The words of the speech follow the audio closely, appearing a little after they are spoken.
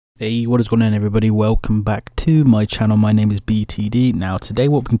Hey, what is going on everybody? Welcome back to my channel. My name is BTD. Now today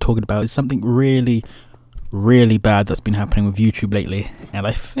what we've been talking about is something really bad that's been happening with YouTube lately, and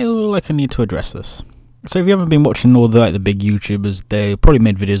I feel like I need to address this. So if you haven't been watching all the big YouTubers, they probably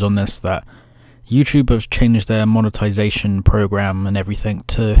made videos on this, that YouTube has changed their monetization program and everything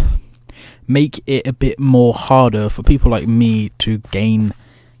to make it a bit more harder for people like me to gain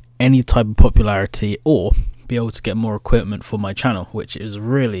any type of popularity or be able to get more equipment for my channel, which is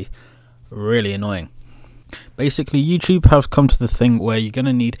really annoying. Basically, YouTube has come to the thing where you're going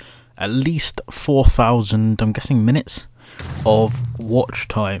to need at least 4,000, I'm guessing, minutes of watch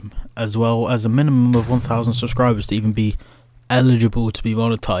time, as well as a minimum of 1,000 subscribers to even be eligible to be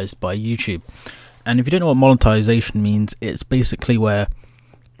monetized by YouTube. And if you don't know what monetization means, it's basically where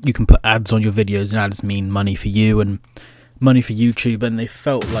you can put ads on your videos, and ads mean money for you and money for YouTube, and they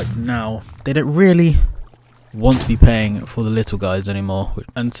felt like now they don't really want to be paying for the little guys anymore.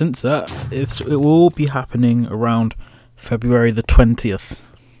 And since that, it will all be happening around February the 20th.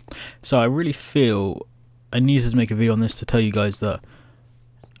 So I really feel I needed to make a video on this to tell you guys that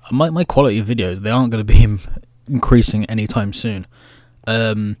my quality of videos, they aren't going to be increasing anytime soon.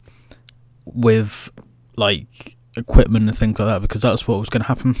 With like equipment and things like that, because that's what was going to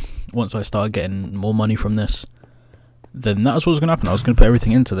happen once I started getting more money from this. Then that's what was going to happen. I was going to put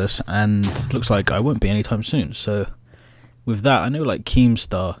everything into this, and it looks like I won't be anytime soon. So with that, I know like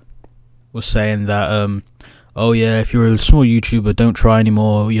Keemstar was saying that oh yeah, if you're a small YouTuber, don't try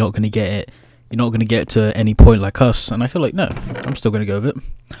anymore, you're not going to get it, you're not going to get to any point like us. And I feel like, no, I'm still going to go with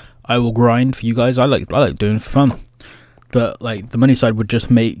it. I will grind for you guys. I like doing it for fun, but like the money side would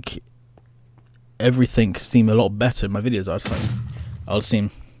just make everything seem a lot better. My videos I'll seem,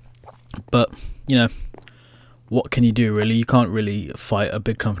 but you know, what can you do really? You can't really fight a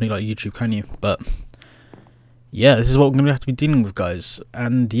big company like YouTube, can you? But yeah, this is what we're going to have to be dealing with, guys.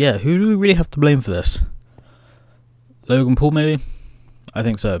 And yeah, who do we really have to blame for this? Logan Paul, maybe? I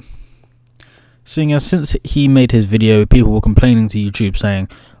think so. Seeing as since he made his video, people were complaining to YouTube saying,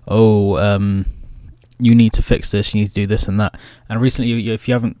 oh, you need to fix this, you need to do this and that. And recently, if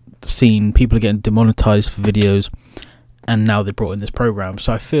you haven't seen, people are getting demonetized for videos, and now they brought in this program.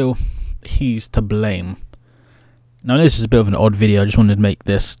 So I feel he's to blame. Now this is a bit of an odd video. I just wanted to make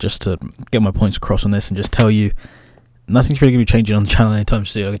this just to get my points across on this and just tell you nothing's really going to be changing on the channel anytime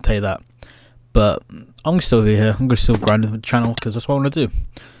soon, I can tell you that. But I'm going to still be here. I'm going to still grind with the channel because that's what I want to do.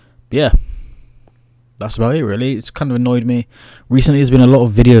 But yeah, that's about it really. It's kind of annoyed me. Recently there's been a lot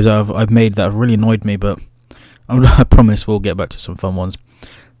of videos I've made that have really annoyed me, but I promise we'll get back to some fun ones.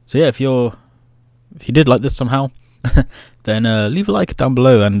 So yeah, if you did like this somehow, then leave a like down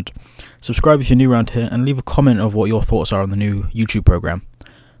below and subscribe if you're new around here, and leave a comment of what your thoughts are on the new YouTube program.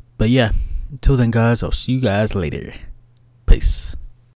 But yeah, until then guys, I'll see you guys later. Peace.